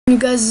You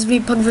guys, it's me,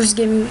 Pokeblox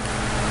Gaming.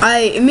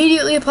 I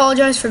immediately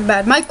apologize for the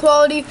bad mic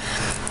quality.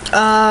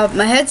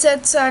 My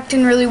headset's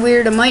acting really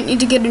weird. I might need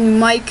to get a new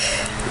mic,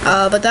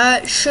 but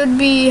that should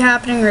be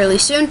happening really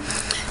soon.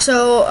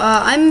 So,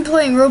 I'm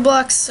playing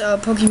Roblox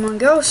Pokemon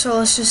Go, so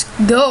let's just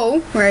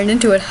go right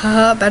into it.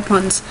 Haha, bad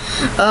puns.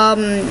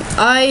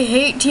 I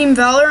hate Team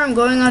Valor. I'm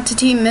going on to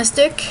Team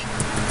Mystic.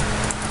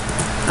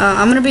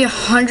 I'm gonna be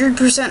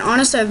 100%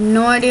 honest. I have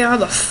no idea how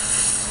the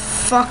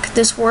fuck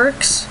this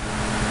works.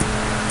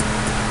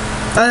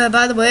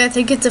 By the way, I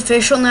think it's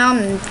official now.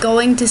 I'm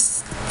going to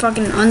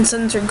fucking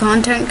uncensored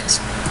content, because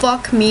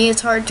fuck me,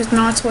 it's hard to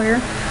not swear.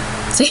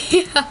 So,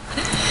 yeah.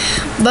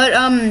 But,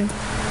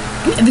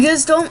 if you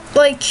guys don't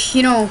like,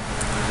 you know,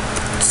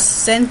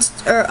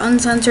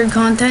 uncensored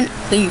content,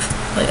 leave.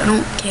 Like, I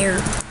don't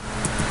care.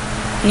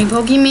 Any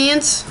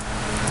Pokemans?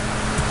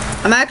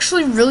 I'm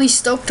actually really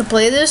stoked to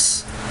play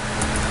this,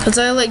 because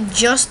I, like,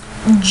 just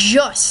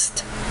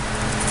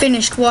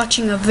finished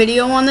watching a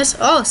video on this.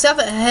 Oh,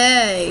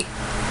 hey.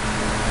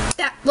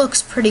 That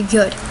looks pretty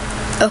good.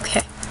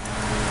 Okay.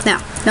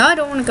 Now I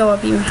don't want to go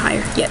up even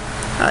higher yet.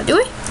 Do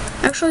we?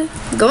 Actually,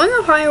 going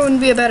up higher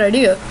wouldn't be a bad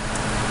idea.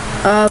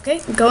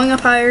 Okay, going up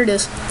higher it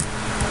is.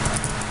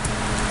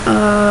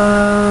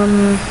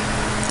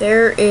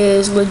 There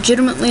is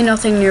legitimately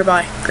nothing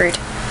nearby. Great.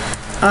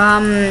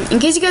 In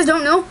case you guys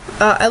don't know,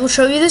 I will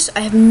show you this. I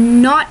have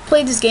not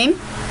played this game.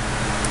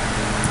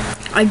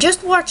 I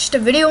just watched a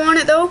video on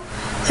it though.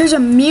 There's a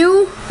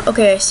Mew.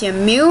 Okay, I see a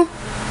Mew.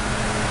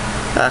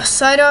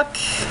 Psyduck,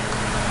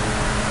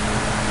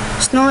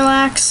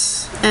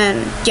 Snorlax,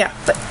 and yeah.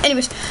 But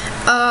anyways,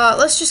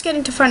 let's just get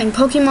into finding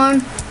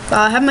Pokemon.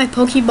 I have my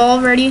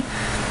Pokeball ready,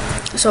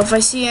 so if I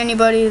see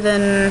anybody,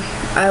 then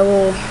I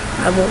will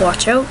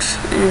watch out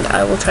and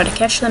I will try to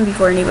catch them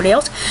before anybody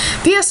else.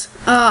 But yes,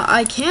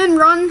 I can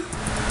run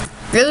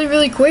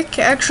really quick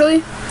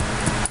actually.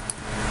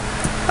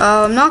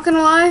 I'm not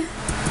gonna lie,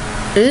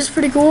 it is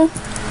pretty cool.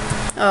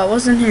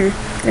 What's in here?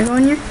 Can I go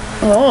in here?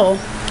 Oh.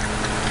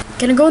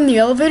 Can I go in the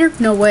elevator?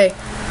 No way.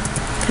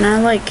 Can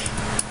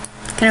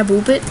I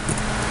boop it?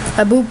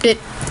 I booped it.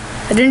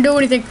 I didn't do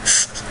anything.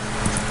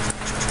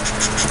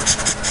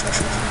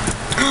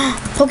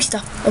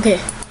 Pokestop.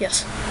 Okay,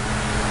 yes.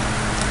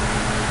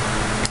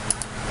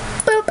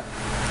 Boop.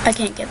 I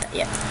can't get that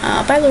yet.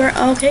 Bye, Laura.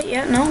 Okay,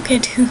 yeah, no,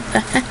 can't do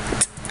that.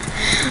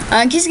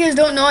 In case you guys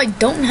don't know, I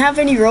don't have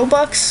any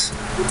Robux,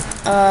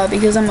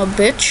 because I'm a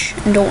bitch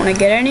and don't want to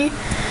get any.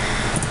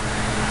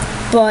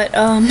 But,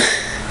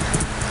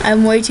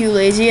 I'm way too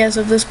lazy as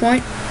of this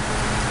point.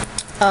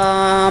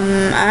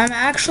 I'm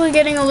actually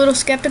getting a little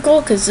skeptical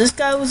because this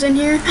guy was in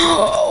here.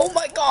 Oh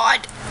my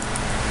god!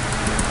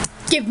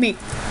 Give me,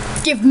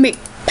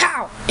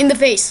 pow, in the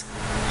face.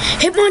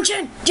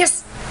 Hitmonchan,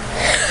 yes,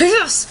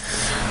 yes.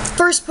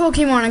 First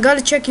Pokemon, I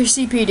gotta check your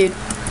CP, dude.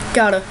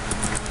 Gotta.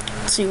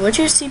 Let's see, what's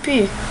your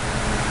CP?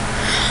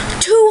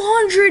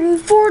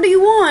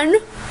 241.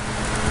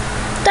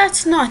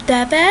 That's not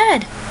that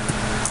bad.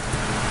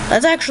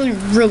 That's actually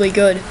really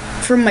good.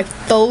 From my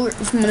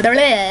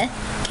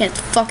can't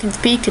fucking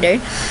speak today.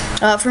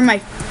 For my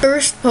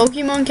first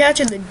Pokemon catch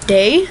of the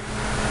day,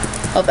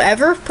 of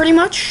ever, pretty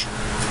much.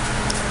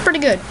 Pretty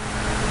good.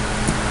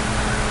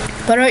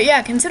 But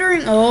yeah,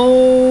 considering,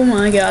 oh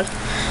my god.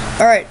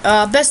 Alright,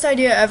 best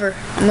idea ever.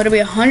 I'm gonna be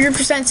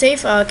 100%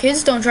 safe.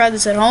 Kids, don't try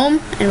this at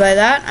home. And by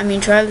that, I mean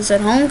try this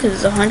at home, because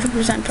it's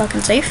 100%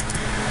 fucking safe.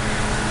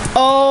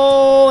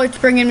 Oh, it's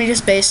bringing me to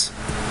space.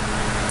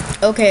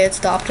 Okay, it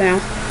stopped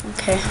now.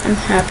 Okay, I'm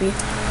happy.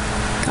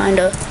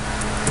 Kinda.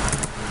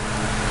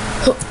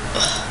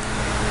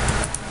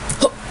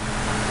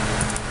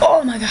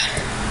 Oh my god.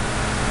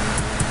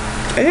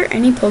 Are there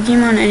any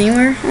Pokemon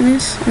anywhere on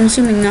this? I'm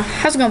assuming no.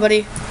 How's it going,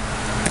 buddy?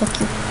 Fuck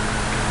you.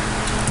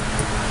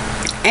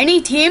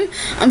 Any team?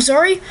 I'm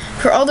sorry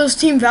for all those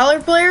Team Valor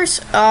players.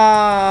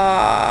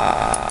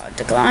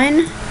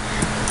 Decline.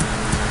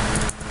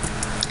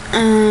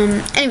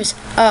 Anyways,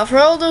 for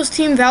all those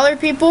Team Valor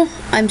people,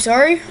 I'm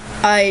sorry.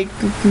 I'm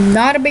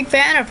not a big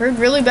fan. I've heard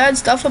really bad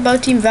stuff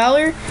about Team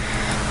Valor,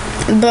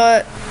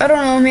 but I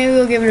don't know, maybe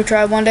we'll give it a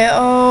try one day.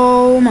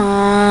 Oh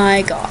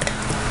my god.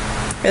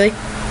 Really?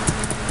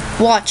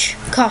 Watch.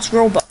 Cost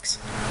Robux.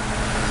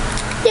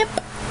 Yep.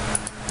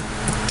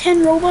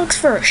 10 Robux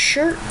for a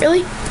shirt?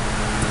 Really?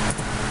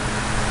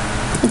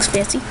 Looks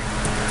fancy.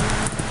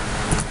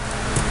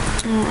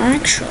 Oh,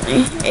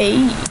 actually,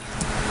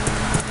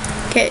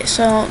 okay,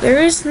 so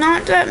there is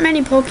not that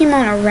many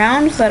Pokemon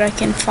around that I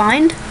can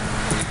find.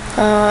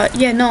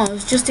 Yeah, no, it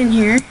was just in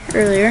here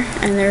earlier,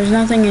 and there's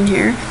nothing in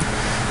here.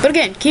 But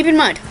again, keep in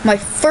mind, my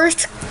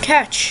first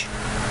catch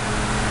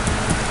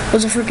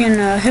was a freaking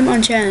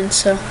Hitmonchan,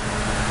 so.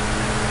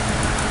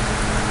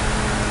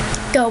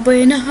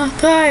 Going up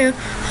higher,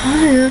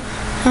 higher,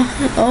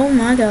 higher. Oh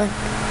my god.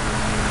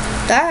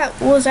 That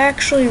was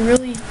actually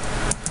really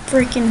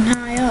freaking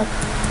high up.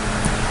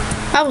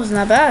 That wasn't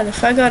that bad.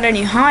 If I got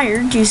any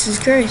higher, Jesus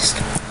Christ.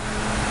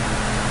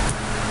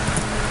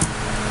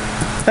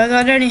 If I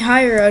got any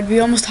higher, I'd be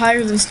almost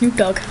higher than Snoop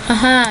Dogg.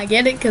 Haha,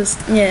 get it? Cause,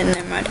 yeah,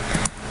 never mind.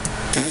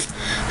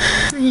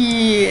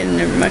 Yeah,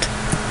 never mind.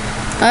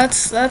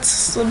 That's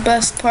the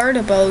best part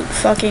about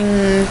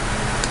fucking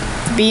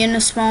being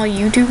a small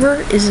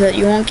YouTuber, is that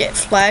you won't get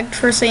flagged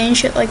for saying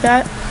shit like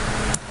that,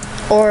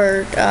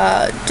 or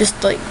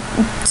just like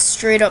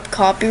straight up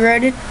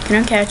copyrighted.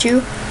 Can I catch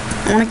you?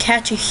 I want to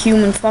catch a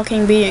human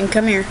fucking being.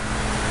 Come here.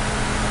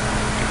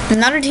 I'm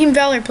not a Team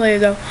Valor player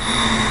though.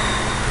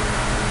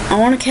 I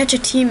want to catch a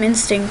Team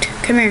Instinct.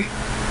 Come here.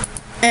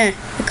 I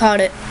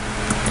caught it.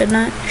 Didn't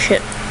I?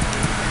 Shit.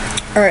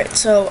 Alright,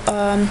 so,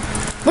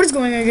 what is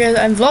going on, guys?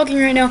 I'm vlogging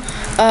right now.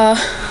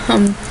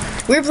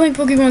 We're playing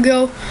Pokemon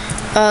Go.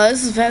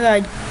 This is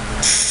bad.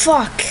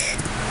 Fuck.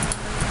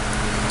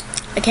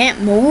 I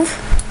can't move.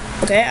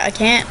 Okay, I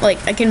can't,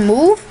 like, I can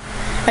move.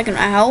 I can,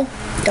 ow,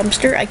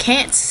 dumpster. I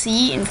can't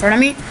see in front of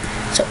me.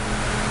 So,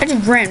 I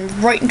just ran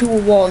right into a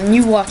wall, and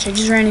you watch, I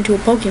just ran into a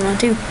Pokemon,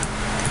 too.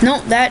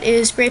 No, that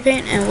is spray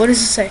paint, and what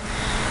does it say?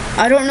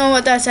 I don't know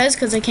what that says,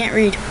 because I can't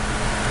read.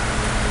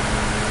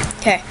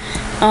 Okay.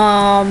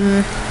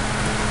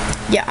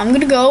 Yeah, I'm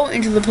gonna go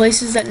into the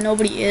places that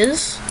nobody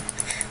is.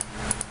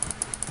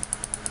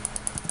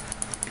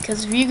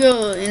 Because if you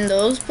go in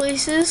those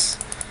places,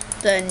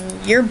 then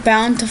you're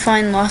bound to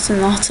find lots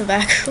and lots of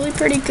actually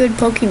pretty good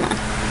Pokemon.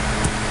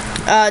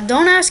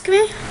 Don't ask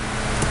me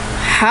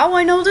how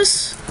I know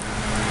this.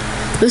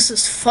 This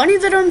is funny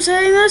that I'm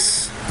saying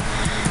this,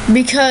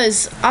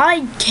 because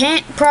I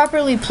can't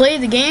properly play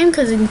the game,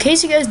 because in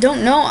case you guys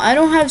don't know, I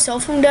don't have cell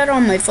phone data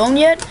on my phone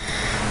yet.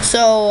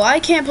 So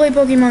I can't play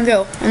Pokemon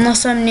Go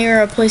unless I'm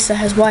near a place that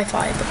has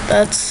Wi-Fi, but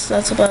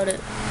that's about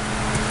it.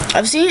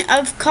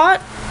 I've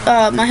caught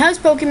my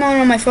highest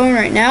Pokemon on my phone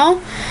right now,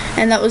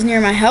 and that was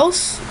near my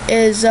house,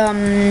 is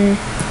an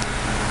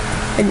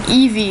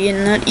Eevee,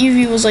 and that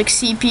Eevee was like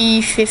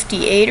CP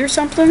 58 or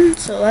something,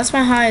 so that's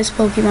my highest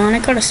Pokemon. I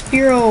caught a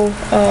Spearow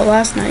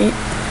last night,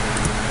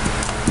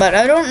 but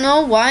I don't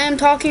know why I'm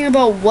talking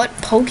about what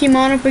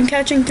Pokemon I've been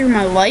catching through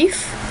my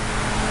life.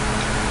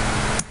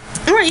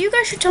 Alright, you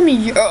guys should tell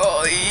me.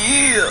 Oh,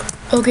 yeah.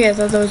 Okay, I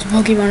thought that was a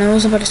Pokemon. I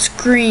was about to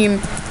scream.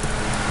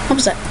 What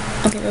was that?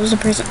 Okay, that was a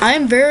person. I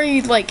am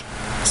very, like,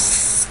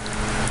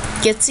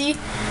 skitsy.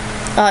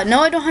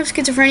 No, I don't have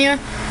schizophrenia,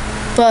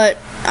 but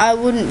I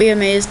wouldn't be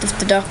amazed if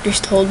the doctors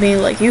told me,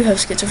 like, you have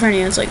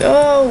schizophrenia. It's like,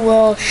 oh,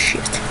 well,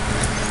 shit.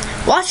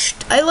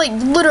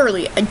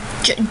 Literally,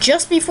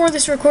 just before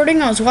this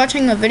recording, I was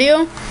watching a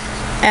video,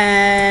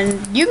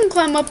 and you can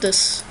climb up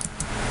this.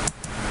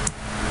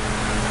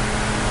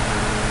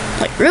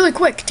 Like, really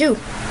quick, too.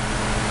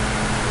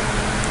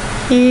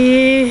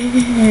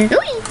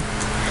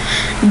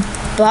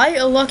 Buy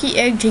a lucky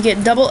egg to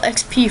get double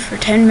XP for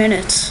 10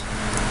 minutes.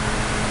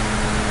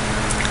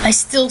 I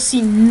still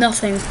see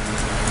nothing.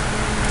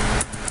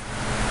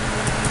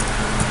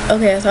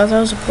 Okay, I thought that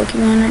was a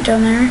Pokemon right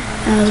down there,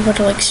 and I was about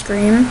to, like,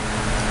 scream.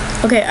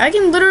 Okay, I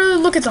can literally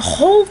look at the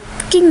whole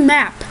fucking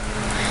map,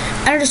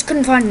 and I just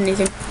couldn't find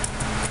anything.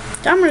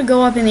 So I'm gonna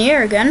go up in the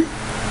air again.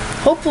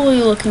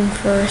 Hopefully looking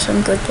for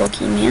some good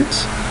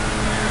Pokemons.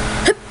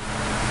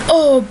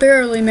 Oh,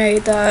 barely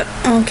made that.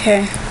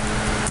 Okay.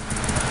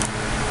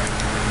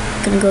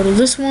 Gonna go to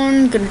this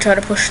one. Gonna try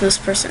to push this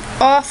person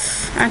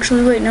off.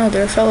 Actually, wait, no,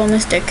 they're a fellow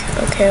mystic.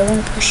 Okay, I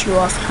won't push you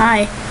off.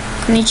 Hi.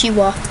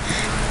 Konnichiwa.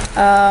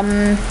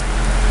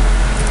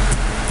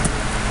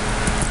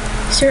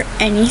 Is there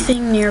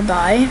anything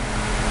nearby?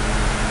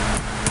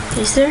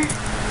 Is there?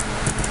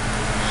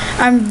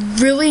 I'm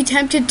really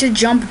tempted to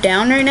jump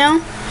down right now,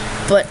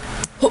 but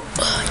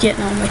yeah,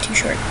 no, I'm way too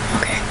short.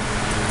 Okay.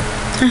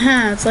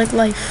 Haha, it's like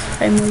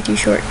life. I'm way too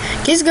short.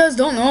 In case you guys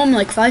don't know, I'm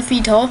like 5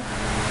 feet tall.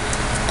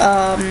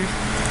 I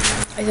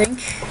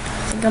think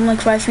I'm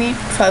like 5 feet,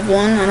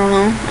 5'1", I don't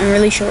know. I'm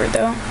really short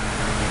though.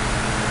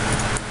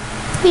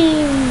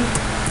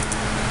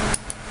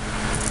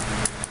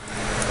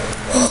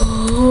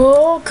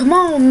 Oh, come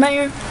on,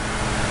 man.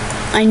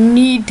 I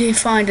need to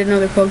find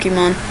another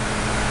Pokemon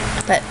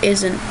that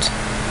isn't.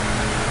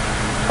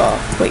 Oh,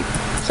 wait.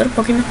 Is that a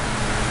Pokemon?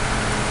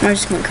 Am I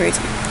just going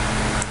crazy?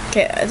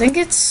 Okay, I think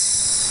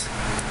it's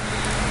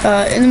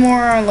in the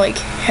more like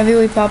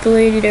heavily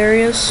populated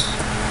areas.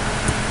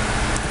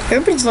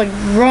 Everybody's like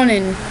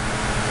running.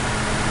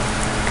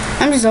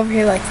 I'm just over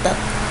here like that.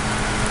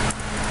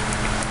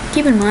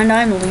 Keep in mind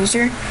I'm a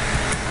loser.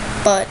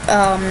 But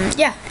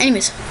yeah,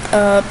 anyways,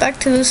 back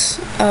to this.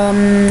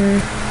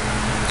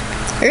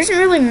 There isn't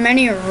really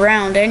many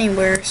around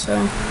anywhere, so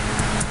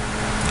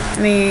I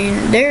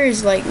mean, there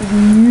is like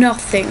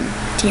nothing.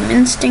 Team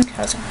Instinct,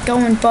 how's it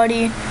going,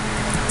 buddy?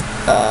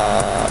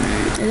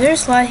 Is there a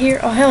slide here?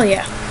 Oh, hell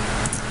yeah.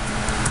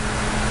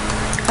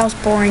 That was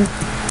boring.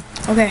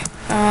 Okay,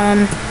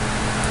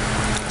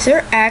 is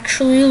there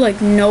actually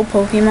like no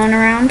Pokemon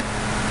around?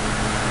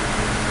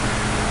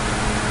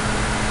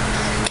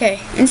 Okay,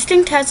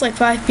 Instinct has like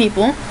 5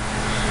 people.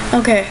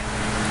 Okay,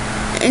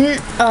 and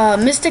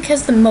Mystic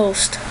has the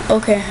most.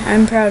 Okay,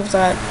 I'm proud of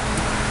that.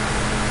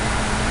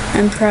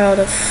 I'm proud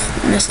of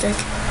Mystic.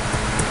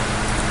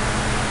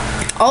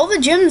 All the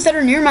gyms that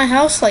are near my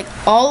house, like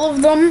all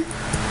of them,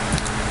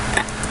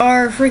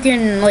 are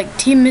freaking like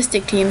Team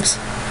Mystic teams.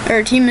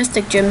 or Team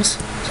Mystic gyms.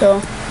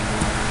 So,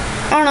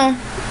 I don't know.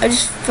 I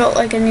just felt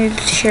like I needed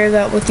to share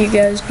that with you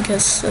guys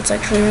because that's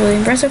actually really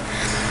impressive.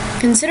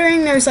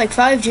 Considering there's like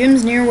 5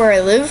 gyms near where I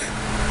live,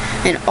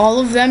 and all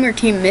of them are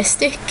Team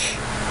Mystic.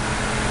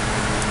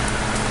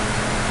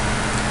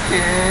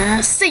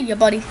 See ya,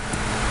 buddy.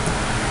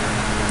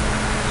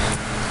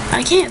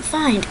 I can't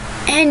find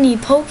any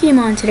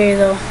Pokemon today,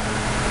 though.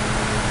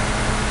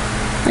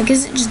 Like,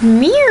 is it just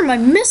me, or am I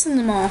missing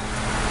them all?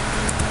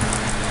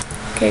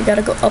 Okay,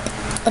 gotta go up.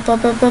 Up,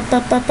 up, up, up,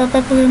 up, up, up,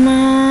 up, come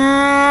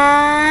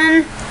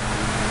on.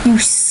 You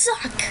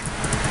suck.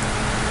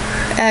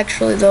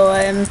 Actually, though,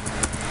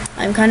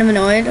 I'm kind of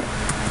annoyed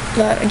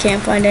that I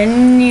can't find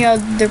any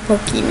other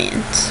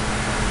Pokemons.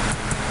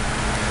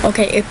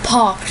 Okay, it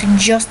popped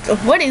just...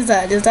 What is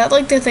that? Is that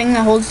like the thing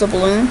that holds the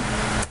balloon?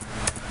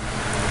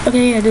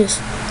 Okay, yeah, it is.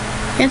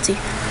 Fancy.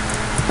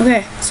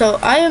 Okay, so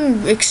I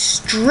am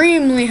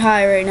extremely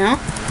high right now.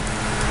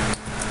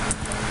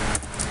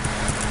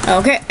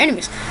 Okay,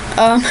 anyways. Is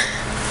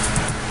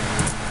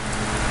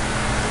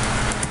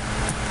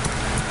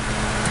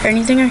there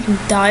anything I can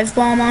dive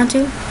bomb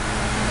onto?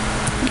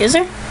 Is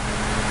there?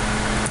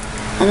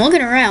 I'm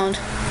looking around.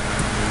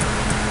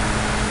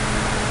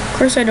 Of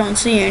course I don't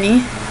see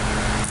any.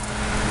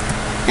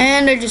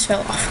 And I just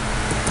fell off.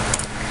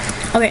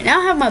 Okay, now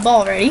I have my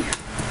ball ready.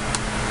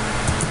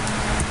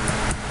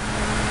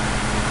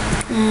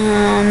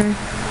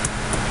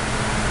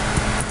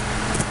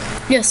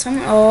 Yes,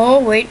 oh,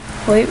 wait.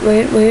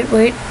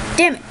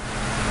 Damn it.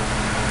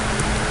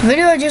 The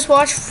video I just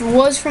watched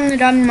was from the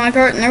Diamond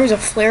Minecart, and there was a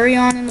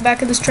Flareon in the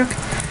back of this truck.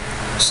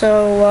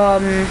 So,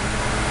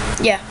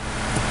 yeah.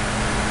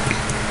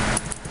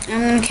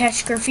 I'm gonna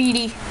catch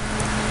Graffiti.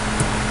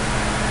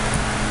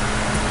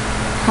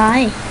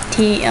 Hi,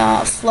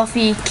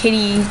 Fluffy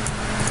Kitty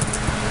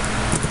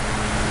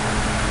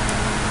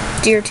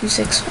Deer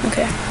 26.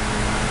 Okay.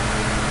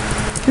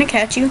 Can I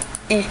catch you?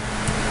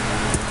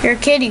 You're a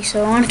kitty,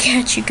 so I want to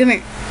catch you. Come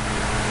here.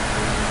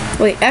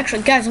 Wait,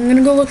 actually, guys, I'm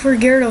gonna go look for a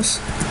Gyarados.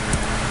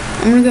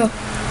 I'm gonna go.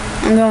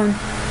 I'm going.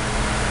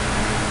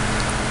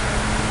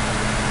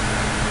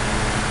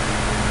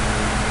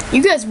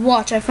 You guys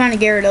watch, I find a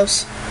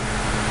Gyarados.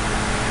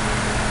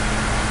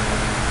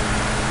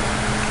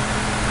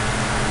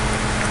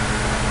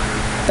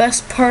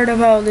 Best part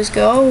about this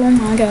go, oh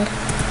my god.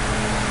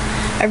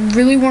 I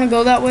really want to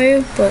go that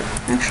way, but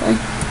actually,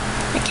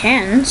 I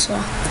can,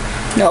 so.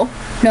 No.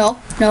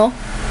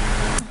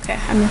 Okay,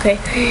 I'm okay.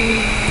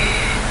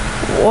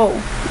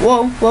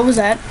 Whoa, what was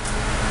that?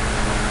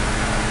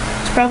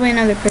 It's probably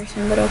another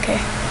person, but okay.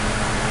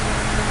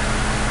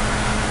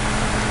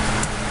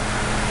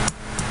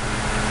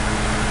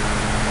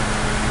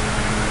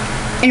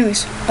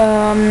 Anyways,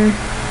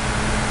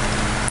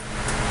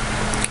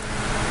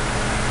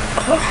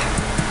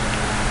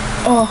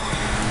 oh.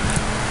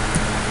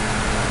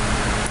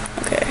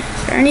 Okay,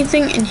 is there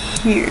anything in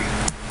here?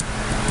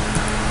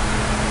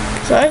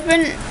 So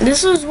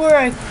this is where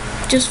I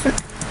just,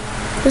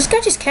 this guy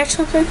just catch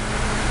something?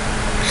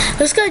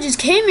 This guy just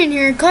came in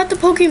here, caught the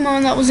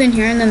Pokemon that was in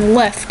here, and then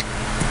left.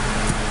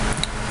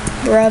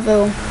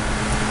 Bravo.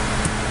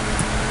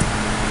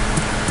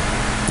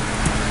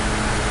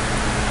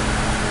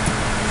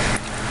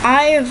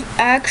 I have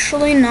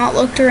actually not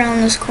looked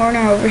around this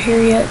corner over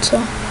here yet, so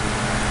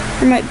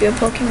there might be a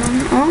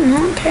Pokemon. Oh,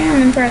 no, okay,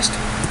 I'm impressed.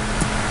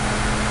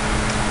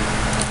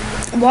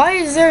 Why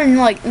is there,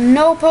 like,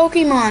 no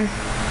Pokemon?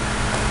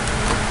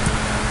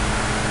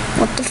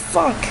 What the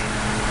fuck?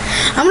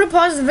 I'm gonna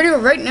pause the video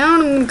right now,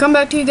 and I'm gonna come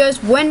back to you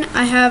guys when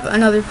I have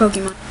another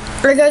Pokemon.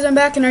 Alright guys, I'm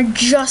back, and I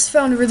just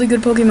found a really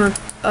good Pokemon.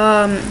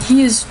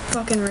 He is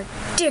fucking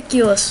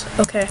ridiculous.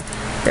 Okay,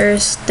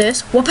 there's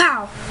this.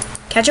 Wapow!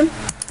 Catch him.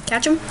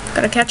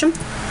 Gotta catch him.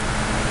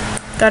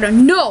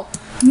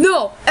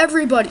 No,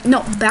 everybody.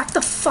 No, back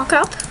the fuck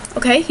up.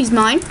 Okay, he's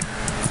mine.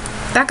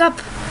 Back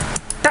up.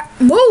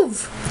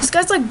 Move! This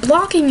guy's like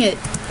blocking it.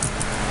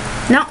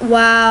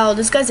 Wow,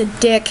 this guy's a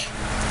dick.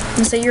 I'm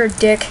gonna say you're a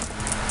dick.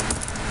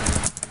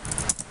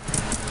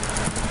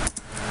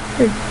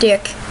 You're a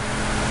dick.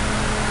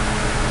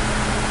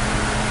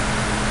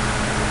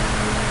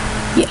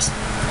 Yes.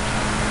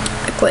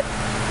 I quit.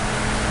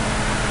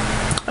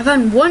 I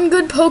found one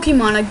good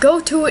Pokemon. I go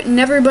to it and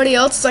everybody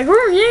else is like,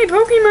 oh yay,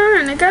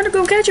 Pokemon! I gotta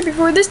go catch it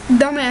before this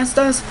dumbass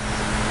does.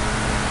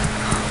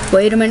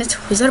 Wait a minute.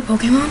 Was that a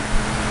Pokemon?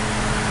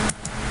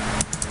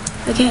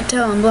 I can't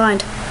tell. I'm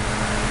blind.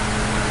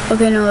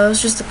 Okay, no, that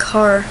was just a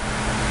car.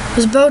 I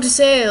was about to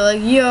say,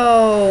 like,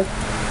 yo,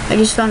 I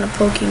just found a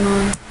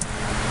Pokemon.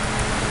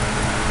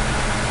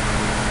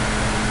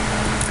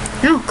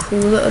 You know how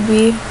cool that would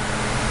be?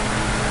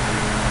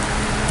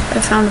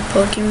 I found a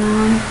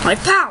Pokemon.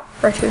 Like, pow!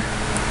 Right here.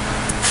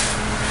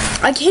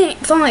 I can't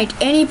find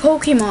any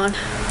Pokemon.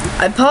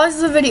 I paused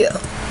the video.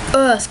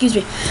 Excuse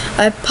me.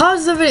 I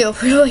paused the video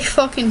for like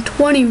fucking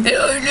 20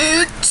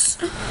 minutes.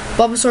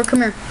 Bulbasaur,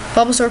 come here.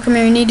 Bulbasaur, come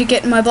here. You need to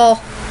get in my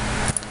ball.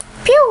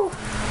 Pew!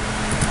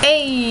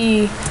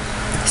 Hey!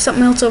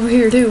 Something else over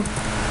here, too.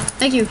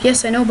 Thank you.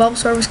 Yes, I know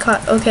Bulbasaur was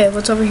caught. Okay,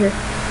 what's over here?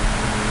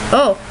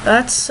 Oh,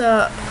 that's,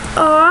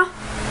 aw,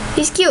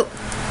 he's cute.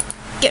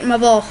 Getting my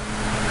ball.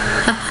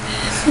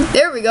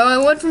 There we go. I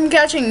went from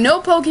catching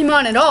no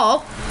Pokemon at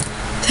all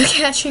to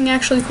catching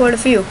actually quite a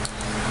few.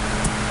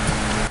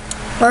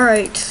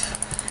 Alright.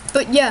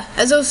 But yeah,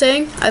 as I was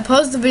saying, I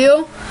paused the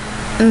video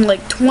and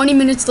like 20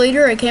 minutes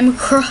later I came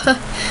across,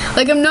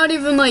 like I'm not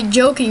even like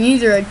joking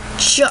either, I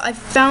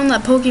found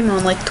that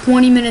Pokemon like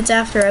 20 minutes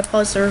after I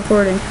paused the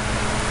recording.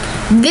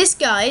 This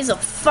guy is a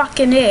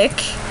fucking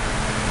ick.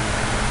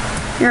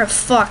 You're a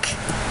fuck.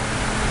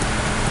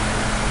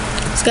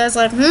 This guy's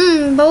like,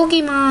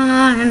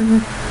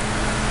 Pokemon.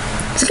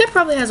 This guy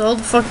probably has all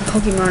the fucking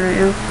Pokemon right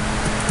now.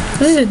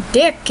 This is a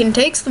dick and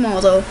takes them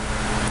all though.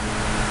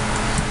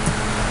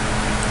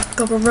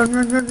 Go, go, run,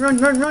 run, run, run,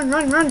 run, run,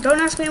 run, run. Don't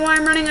ask me why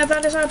I'm running. I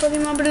thought I saw a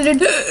Pokemon, but it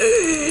did.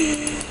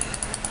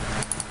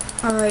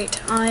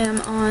 Alright, I am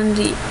on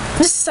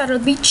this side of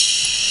the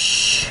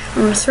beach.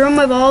 I'm gonna throw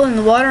my ball in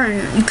the water,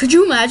 and could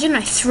you imagine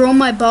I throw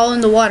my ball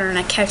in the water and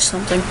I catch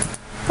something?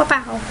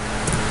 Wow.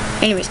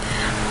 Anyways,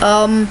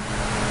 I'm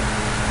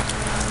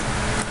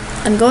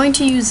going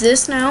to use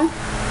this now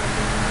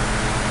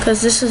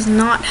because this has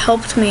not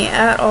helped me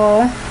at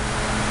all.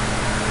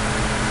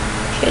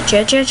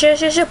 Shit.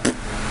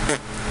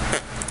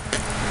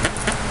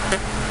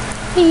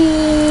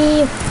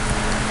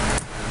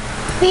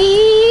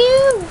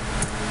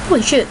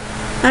 Holy shit,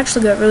 I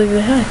actually got really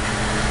high.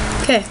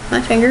 Okay,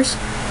 my fingers.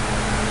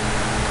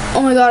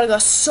 Oh my god, I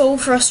got so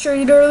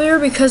frustrated earlier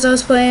because I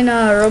was playing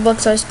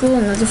Roblox High School,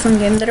 and that's a fun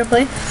game that I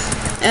play.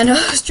 And I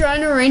was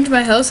trying to arrange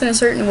my house in a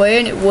certain way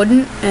and it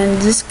wouldn't.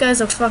 And this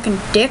guy's a fucking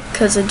dick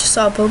because I just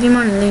saw a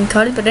Pokemon and then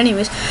caught it. But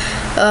anyways,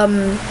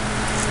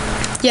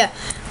 yeah,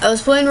 I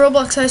was playing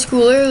Roblox High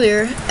School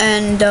earlier,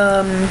 and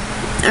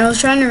I was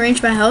trying to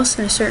arrange my house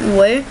in a certain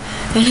way,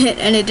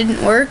 and it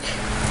didn't work.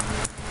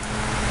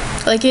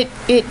 Like it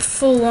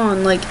full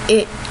on, like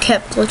it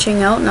kept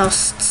glitching out, and I was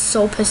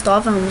so pissed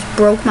off and almost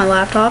broke my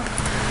laptop.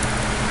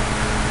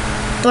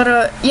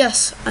 But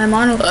yes, I'm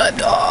on a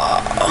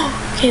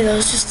okay, that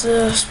was just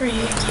a spray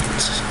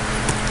cans.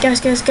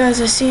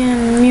 Guys, I see a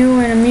Mew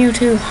and a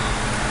Mewtwo.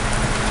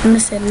 I'm gonna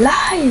say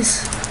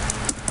lies.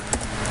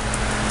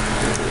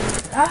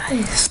 I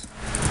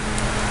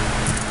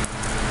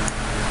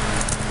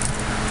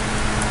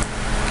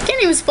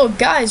can't even spell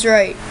guys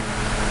right.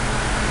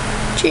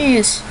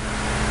 Jeez.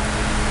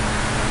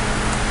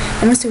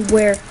 I'm gonna say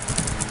where.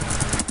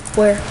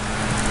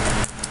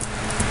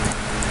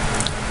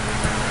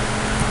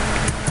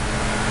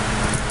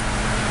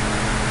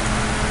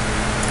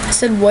 I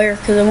said where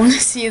because I want to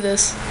see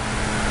this.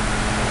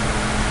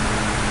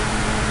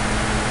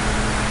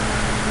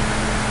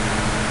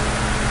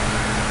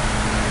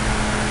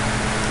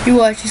 You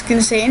watch, he's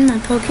gonna say in my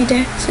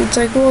Pokédex. It's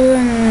like, well,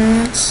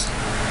 then it's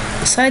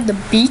beside the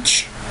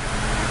beach.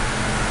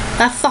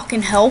 That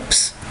fucking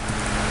helps.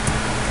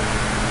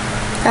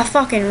 That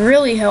fucking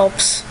really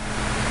helps.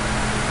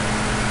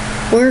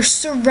 We're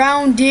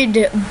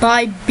surrounded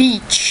by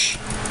beach.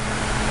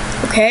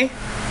 Okay?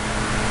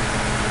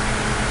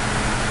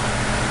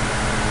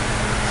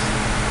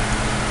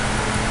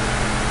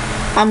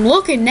 I'm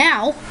looking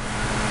now.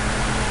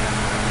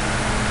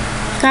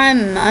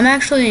 I'm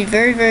actually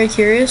very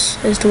curious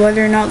as to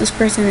whether or not this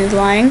person is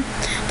lying.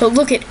 But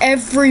look at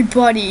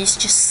everybody's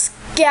just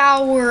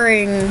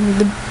scouring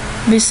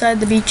beside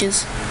the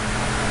beaches.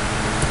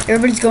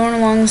 Everybody's going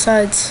along the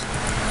sides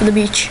of the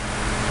beach.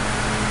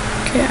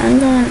 Okay, I'm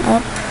going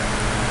up.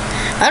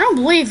 I don't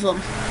believe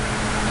them.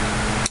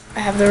 I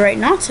have the right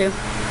not to.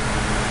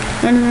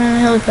 I'm on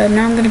the helipad.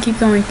 Now I'm gonna keep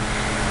going.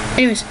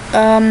 Anyways,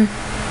 I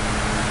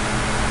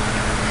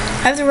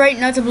have the right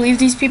not to believe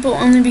these people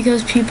only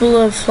because people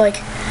have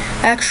like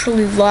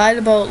actually lied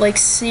about like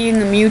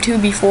seeing a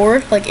Mewtwo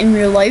before, like in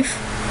real life,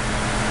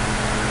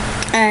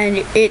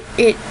 and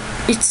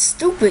it's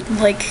stupid.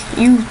 Like,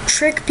 you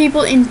trick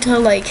people into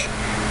like,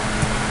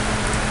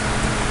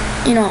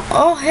 you know,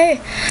 oh hey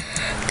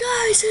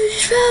guys, I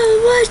just found a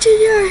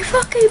legendary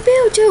fucking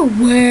Mewtwo.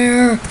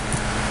 Where?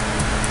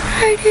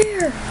 Right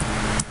here.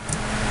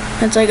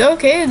 It's like,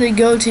 okay, they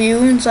go to you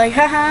and it's like,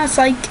 haha, it's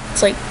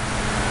like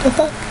the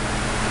fuck.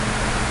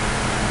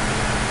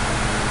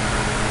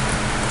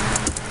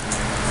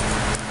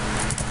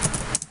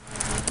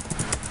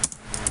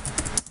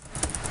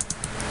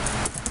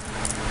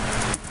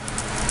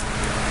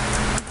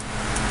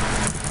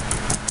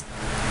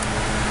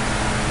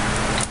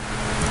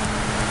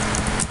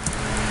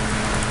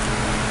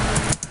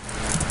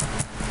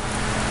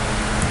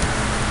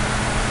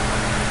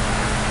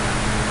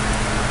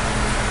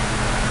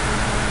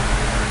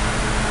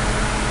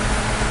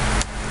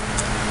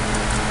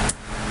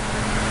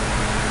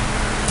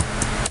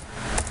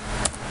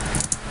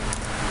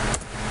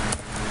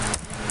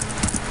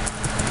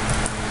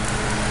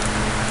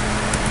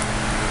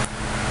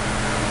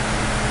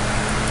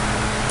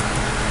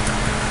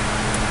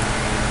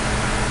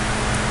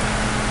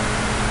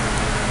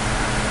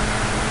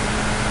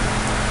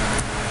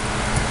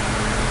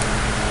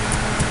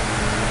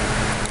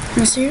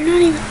 So you're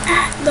not even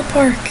at the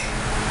park.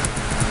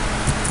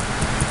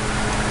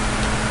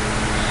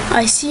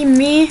 I see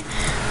me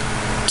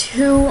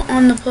 2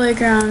 on the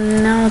playground,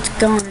 and now it's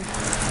gone.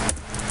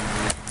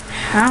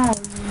 How?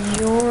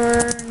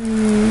 You're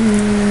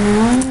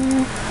nowhere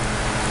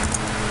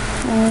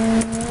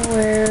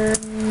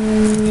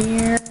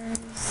near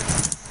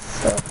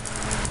the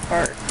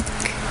park.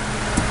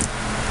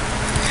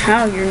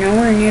 How? You're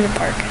nowhere near the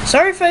park.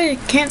 Sorry if I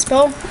can't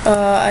spell.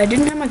 I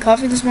didn't have my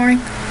coffee this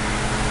morning.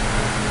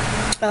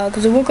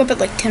 Because I woke up at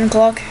like 10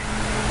 o'clock.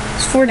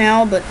 It's 4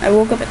 now, but I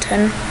woke up at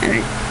 10 and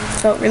I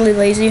felt really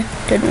lazy.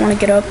 Didn't want to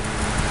get up.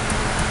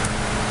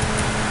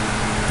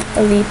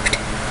 I leaped.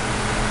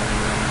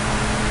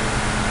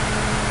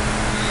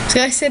 This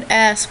guy said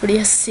ass, but he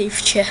has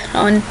safe chat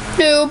on.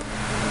 Noob.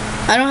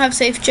 I don't have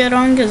safe chat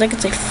on because I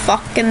could say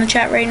fuck in the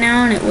chat right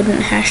now and it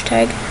wouldn't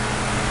hashtag.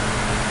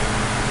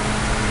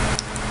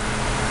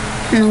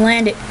 I'm gonna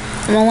land it.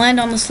 I'm gonna land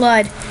on the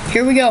slide.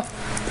 Here we go.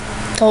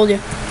 Told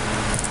you.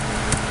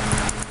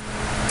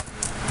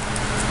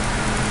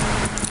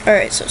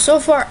 Alright, so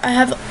far I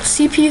have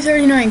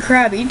CP39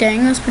 Krabby.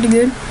 Dang, that's pretty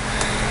good.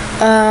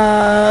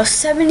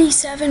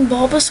 77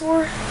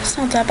 Bulbasaur. That's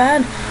not that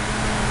bad.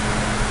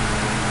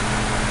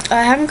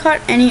 I haven't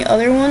caught any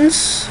other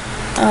ones.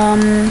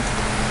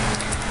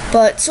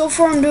 But so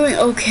far I'm doing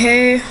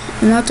okay.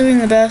 I'm not doing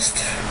the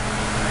best.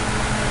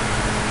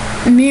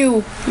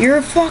 Mew,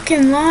 you're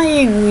fucking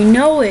lying. We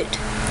know it.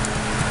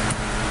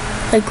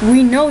 Like,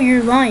 we know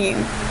you're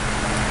lying.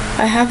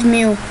 I have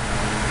Mew.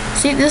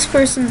 See, this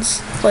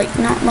person's, like,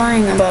 not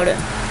lying about it.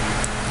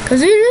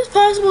 Because it is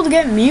possible to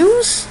get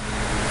Mews,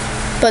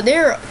 but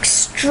they're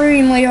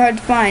extremely hard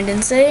to find.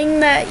 And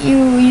saying that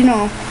you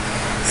know,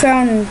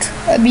 found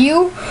a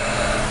Mewtwo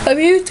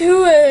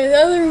and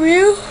another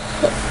Mew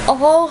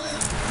all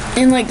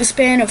in, like, the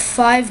span of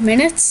 5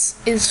 minutes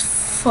is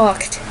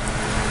fucked.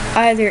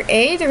 Either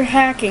A, they're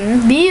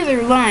hacking, B,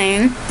 they're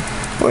lying,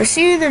 or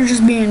C, they're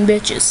just being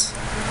bitches.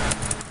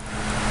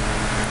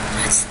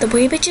 That's the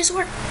way bitches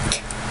work.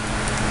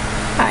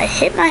 I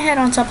hit my head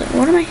on something.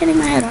 What am I hitting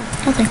my head on?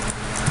 Nothing.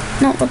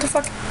 No, what the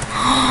fuck?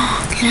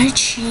 Can I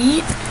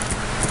cheat?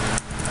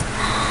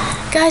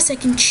 Guys, I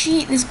can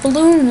cheat. This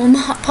balloon will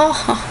not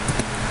pop.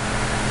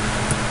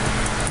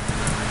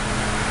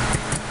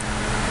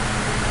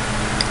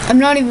 I'm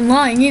not even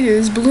lying either.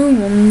 This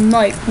balloon will,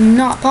 like,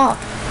 not pop.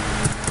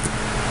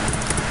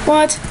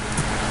 What?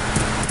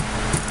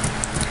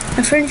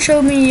 My friend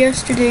showed me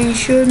yesterday. He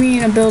showed me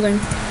in a building.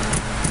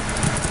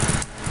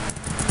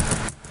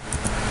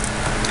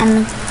 I'm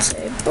gonna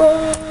say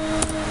bullshit.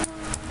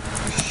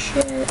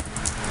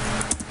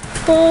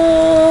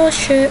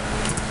 Bullshit.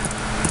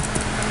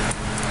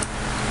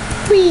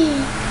 Wee.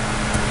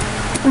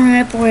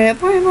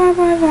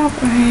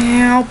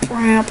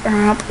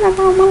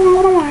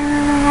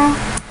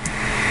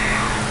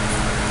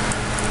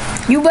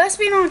 You best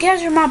be not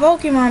catching my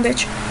Pokemon,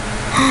 bitch.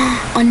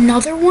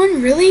 Another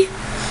one? Really?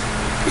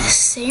 The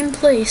same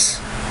place.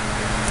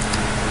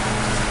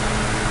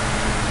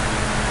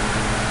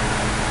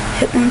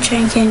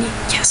 Hitmonchan candy.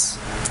 Yes.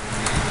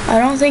 I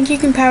don't think you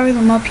can power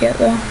them up yet,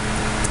 though.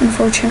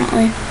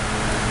 Unfortunately.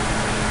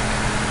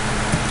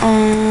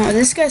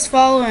 This guy's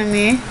following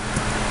me.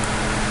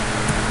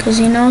 Because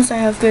he knows I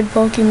have good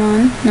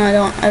Pokemon. No, I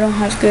don't. I don't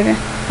have good.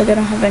 Like, I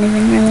don't have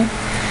anything, really.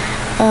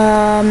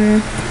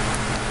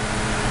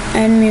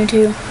 And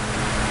Mewtwo.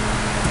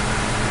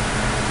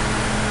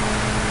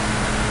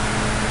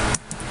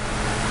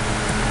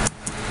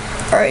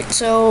 Alright,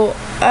 so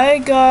I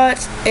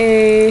got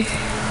a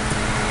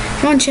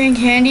Hitmonchan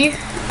candy,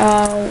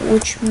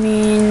 which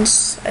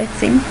means I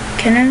think,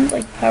 can I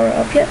like power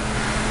up yet?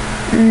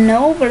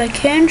 No, but I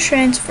can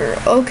transfer.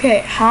 Okay,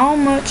 how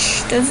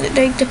much does it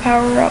take to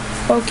power up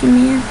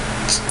Pokemon?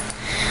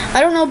 I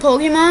don't know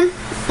Pokemon,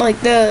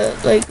 like the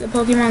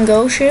Pokemon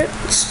Go shit.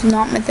 It's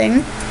not my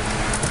thing.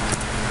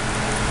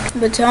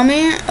 But tell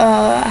me,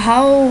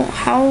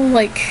 how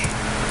like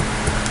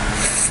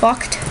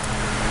fucked.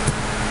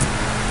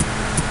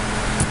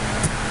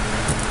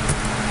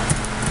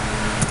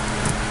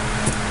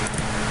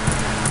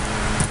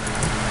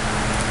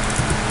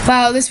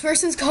 Wow, this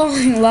person's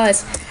calling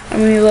lies. I'm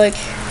gonna be like,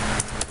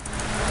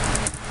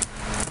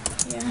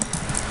 yeah.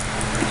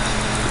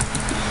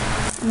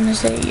 I'm gonna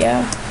say,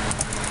 yeah.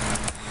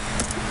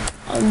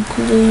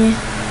 Ugly.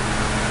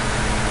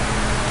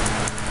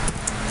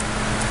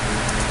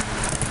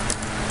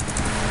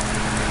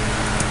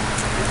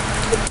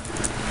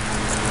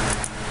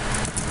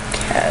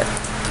 Cat.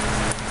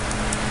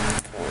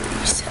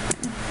 47.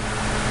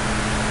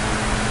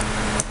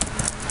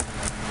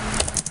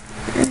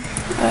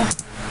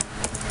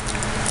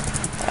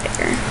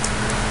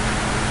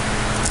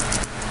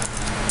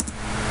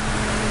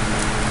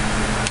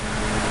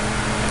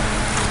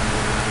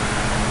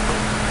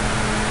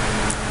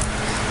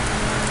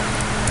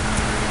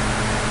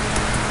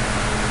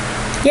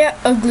 Yeah,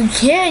 ugly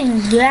cat,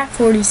 yeah,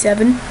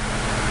 47.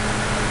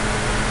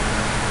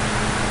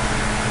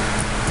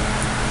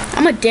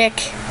 I'm a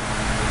dick.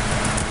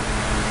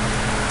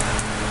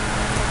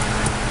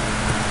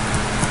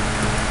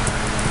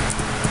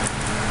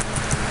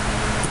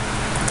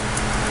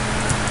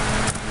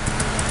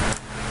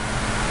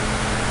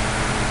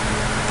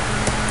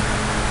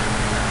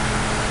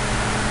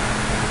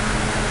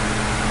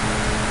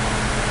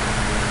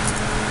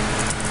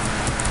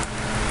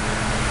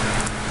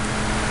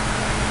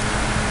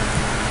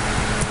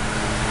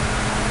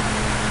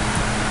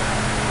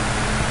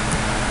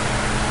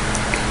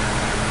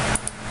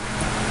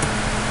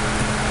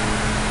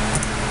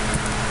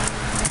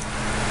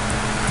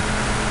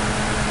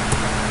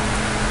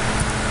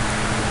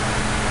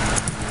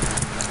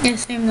 Yeah,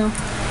 same though.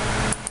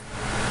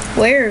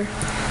 Where?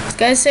 This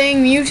guy's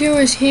saying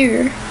Mewtwo is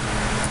here.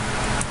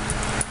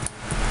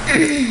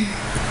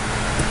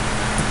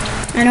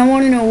 And I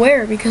want to know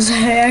where, because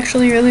I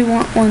actually really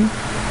want one.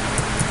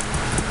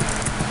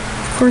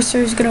 Of course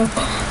there's gonna...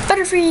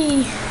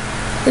 Butterfree!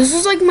 This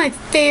was like my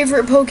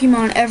favorite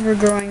Pokemon ever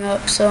growing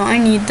up, so I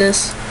need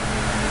this.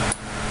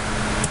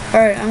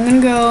 Alright, I'm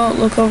gonna go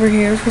look over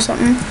here for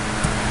something.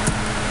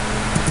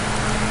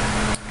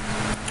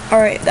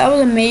 Alright, that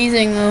was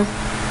amazing though.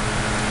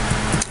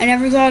 I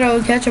never thought I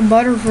would catch a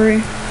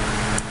Butterfree.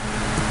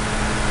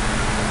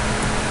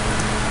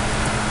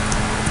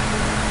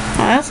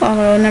 I thought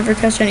I would never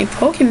catch any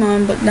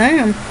Pokemon, but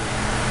damn.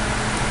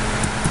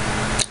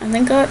 I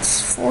think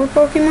that's 4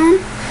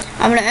 Pokemon.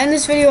 I'm gonna end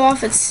this video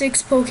off at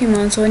 6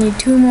 Pokemon, so I need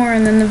 2 more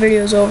and then the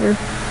video's over.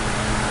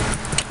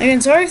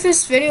 Again, sorry if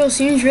this video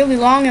seems really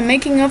long. I'm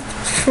making up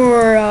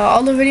for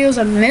all the videos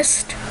I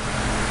missed.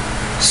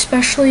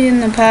 Especially in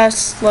the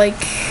past,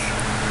 like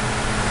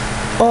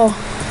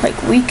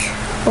week.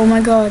 Oh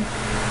my god.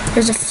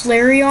 There's a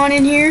Flareon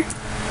in here.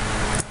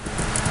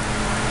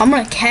 I'm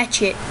gonna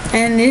catch it.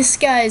 And this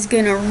guy's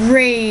gonna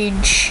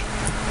rage.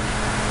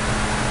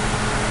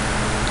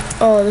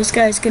 Oh, this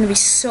guy's gonna be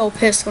so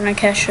pissed when I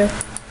catch it.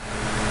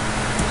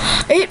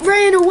 It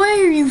ran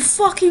away! Are you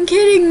fucking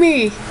kidding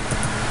me?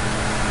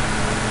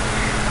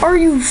 Are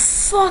you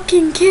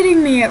fucking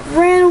kidding me? It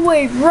ran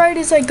away right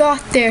as I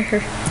got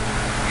there.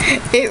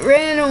 It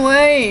ran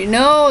away.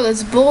 No,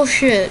 that's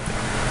bullshit.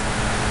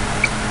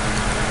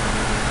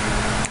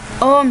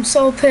 Oh, I'm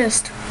so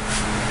pissed.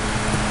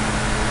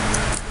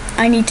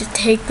 I need to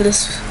take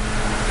this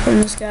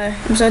from this guy.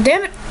 I'm so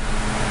damn it.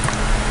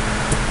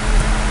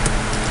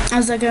 I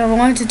was like, I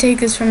wanted to take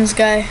this from this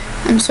guy.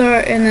 I'm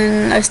sorry, and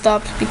then I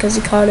stopped because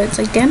he caught it. It's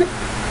like, damn it.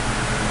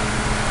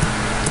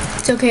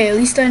 It's okay, at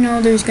least I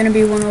know there's gonna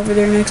be one over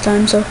there next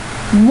time, so.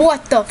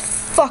 What the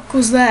fuck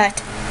was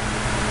that?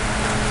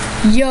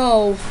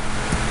 Yo.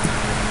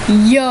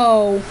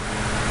 Yo.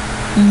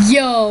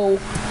 Yo.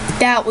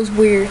 That was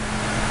weird.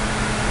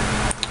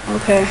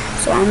 Okay,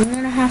 so I'm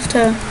gonna have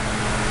to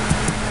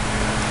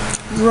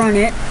run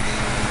it.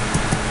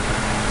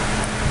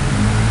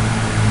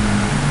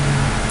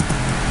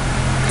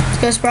 This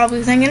guy's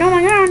probably thinking, oh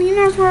my god, he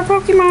knows where a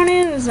Pokemon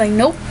is. It's like,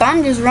 nope,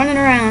 I'm just running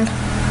around.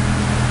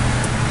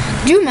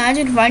 Could you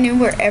imagine if I knew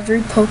where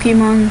every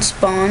Pokemon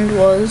spawned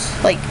was?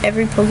 Like,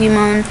 every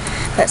Pokemon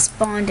that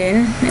spawned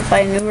in, if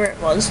I knew where it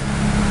was.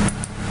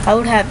 I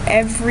would have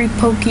every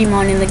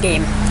Pokemon in the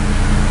game.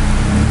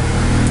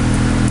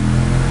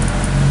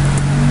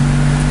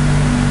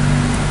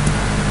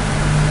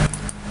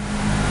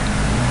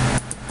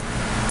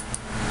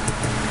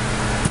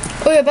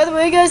 Oh yeah, by the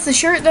way guys, the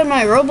shirt that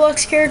my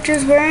Roblox character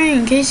is wearing,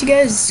 in case you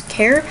guys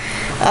care,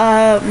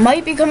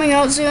 might be coming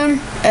out soon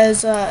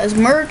as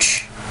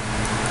merch.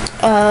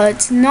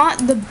 It's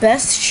not the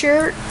best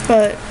shirt,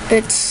 but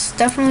it's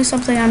definitely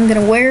something I'm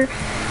gonna wear.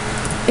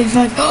 If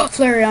I, oh,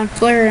 Flareon.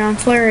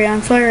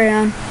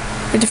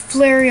 There's a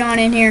Flareon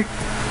in here.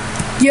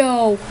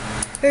 Yo,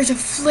 there's a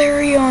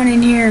Flareon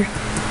in here.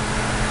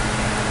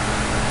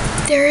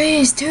 There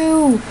is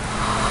too.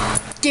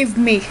 Give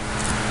me.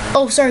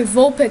 Oh, sorry,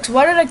 Vulpix.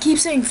 Why did I keep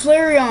saying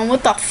Flareon?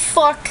 What the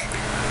fuck?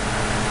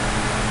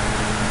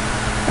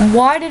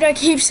 Why did I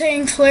keep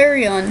saying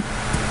Flareon?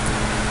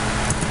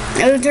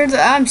 It turns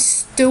out I'm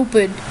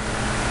stupid.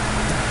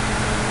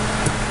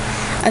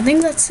 I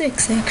think that's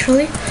 6,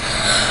 actually.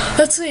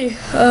 Let's see.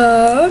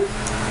 1,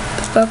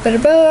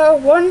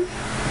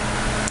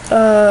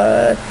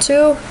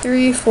 2,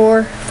 3,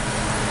 4.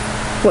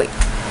 Wait.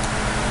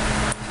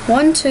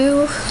 1,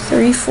 2,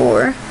 3,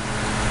 4.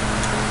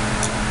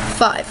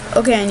 5.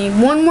 Okay, I need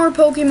 1 more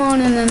Pokemon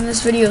and then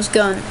this video's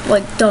done.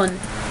 And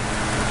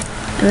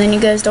then you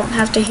guys don't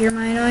have to hear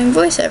my annoying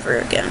voice ever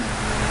again.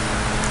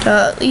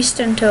 At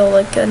least until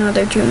like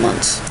another 2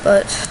 months.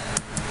 But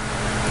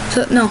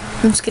so, no,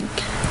 I'm just kidding.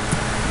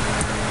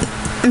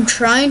 I'm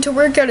trying to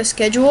work out a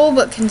schedule,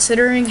 but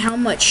considering how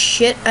much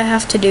shit I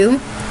have to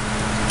do,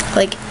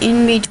 like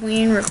in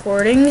between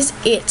recordings,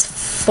 it's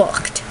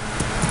fucked.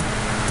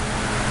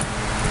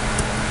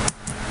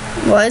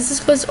 Why is this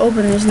place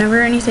open? There's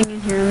never anything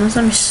in here unless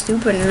I'm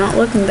stupid and not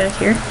looking back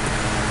here.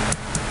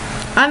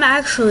 I'm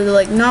actually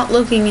like not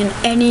looking in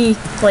any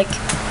like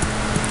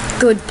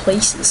good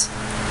places.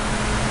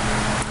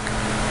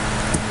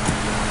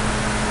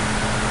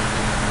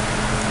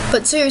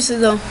 But seriously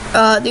though,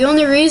 the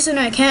only reason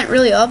I can't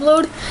really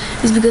upload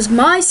is because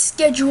my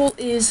schedule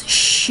is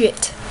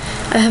shit.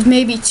 I have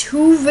maybe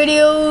 2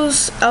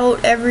 videos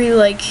out every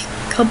like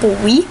couple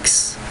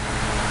weeks.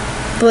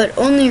 But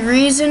only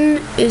reason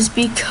is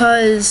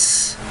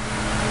because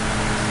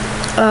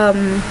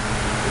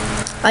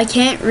I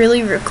can't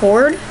really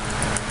record.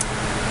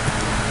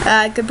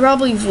 I could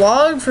probably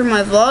vlog for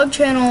my vlog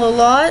channel a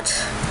lot,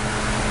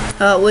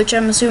 which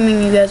I'm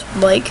assuming you guys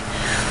would like.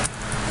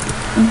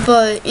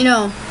 But, you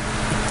know,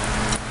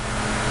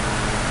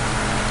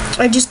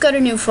 I just got a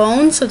new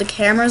phone, so the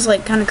camera's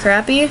like kind of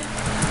crappy.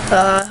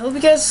 I hope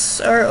you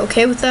guys are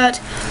okay with that.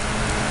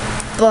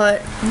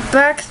 But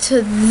back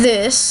to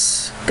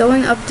this,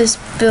 going up this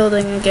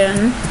building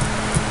again.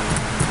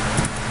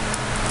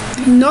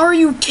 No, are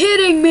you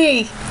kidding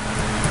me?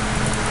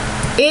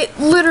 It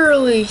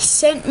literally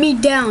sent me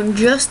down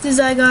just as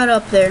I got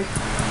up there.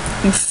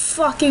 You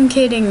fucking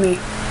kidding me?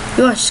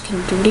 You are just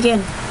gonna do it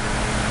again.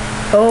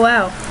 Oh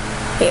wow.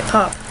 It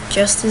popped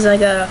just as I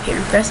got up here.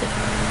 Impressive.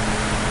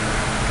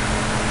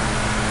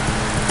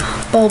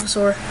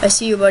 Bulbasaur, I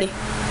see you, buddy.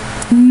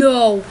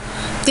 No!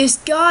 This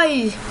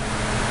guy!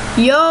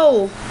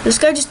 Yo! This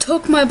guy just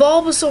took my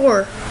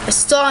Bulbasaur! I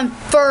saw him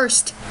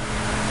first!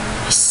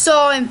 I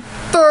saw him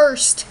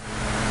first!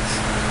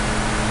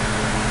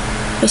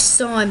 I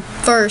saw him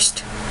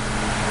first.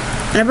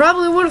 And I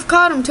probably would have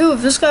caught him too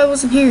if this guy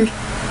wasn't here.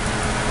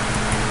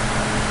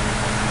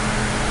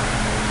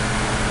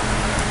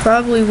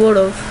 Probably would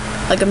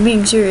have. Like, I'm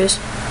being serious.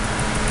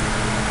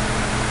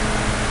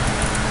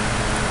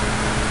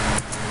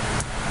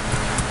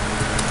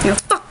 You know,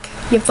 fuck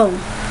your phone.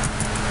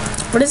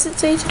 What does it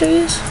say to do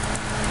this?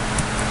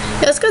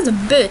 Yeah, this guy's a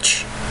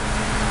bitch.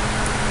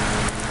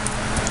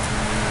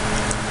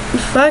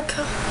 If I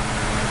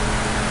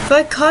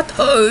caught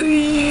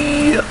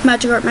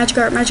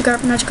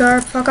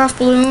Magikarp, fuck off,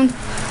 balloon.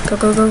 Go,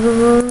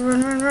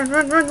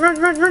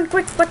 run,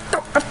 quick, what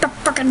the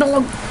fucking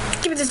balloon?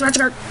 Give me this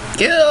Magikarp.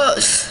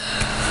 Yes.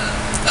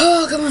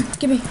 Oh, come on,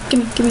 give me.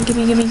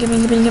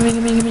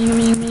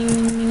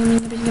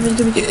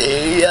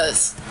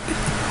 Yes.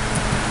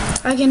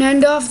 I can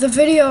end off the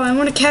video. I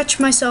want to catch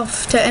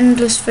myself to end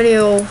this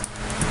video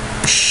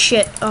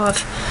shit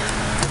off.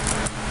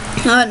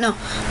 No.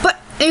 But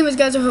anyways,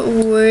 guys,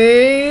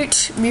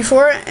 wait.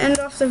 Before I end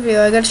off the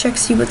video, I gotta check to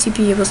see what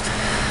CP was.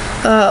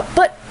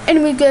 But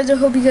anyway, guys, I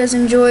hope you guys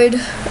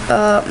enjoyed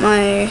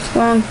my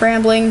long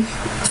rambling.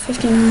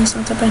 15 minutes,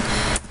 not that bad.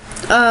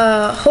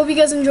 Hope you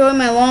guys enjoy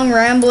my long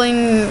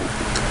rambling.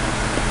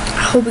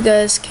 I hope you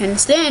guys can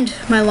stand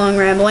my long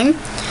rambling.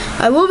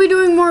 I will be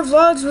doing more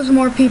vlogs with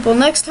more people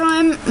next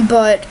time,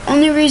 but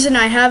only reason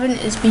I haven't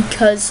is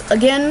because,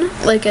 again,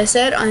 like I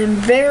said, I am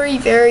very,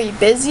 very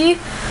busy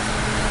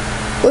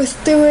with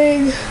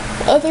doing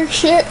other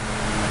shit.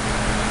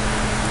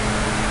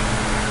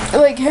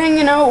 Like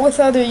hanging out with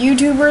other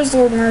YouTubers,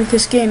 Lord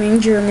Marcus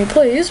Gaming, Jeremy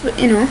Plays, but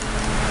you know.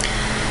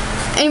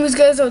 Anyways,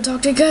 guys, I'll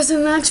talk to you guys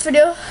in the next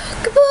video.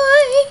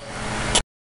 Goodbye!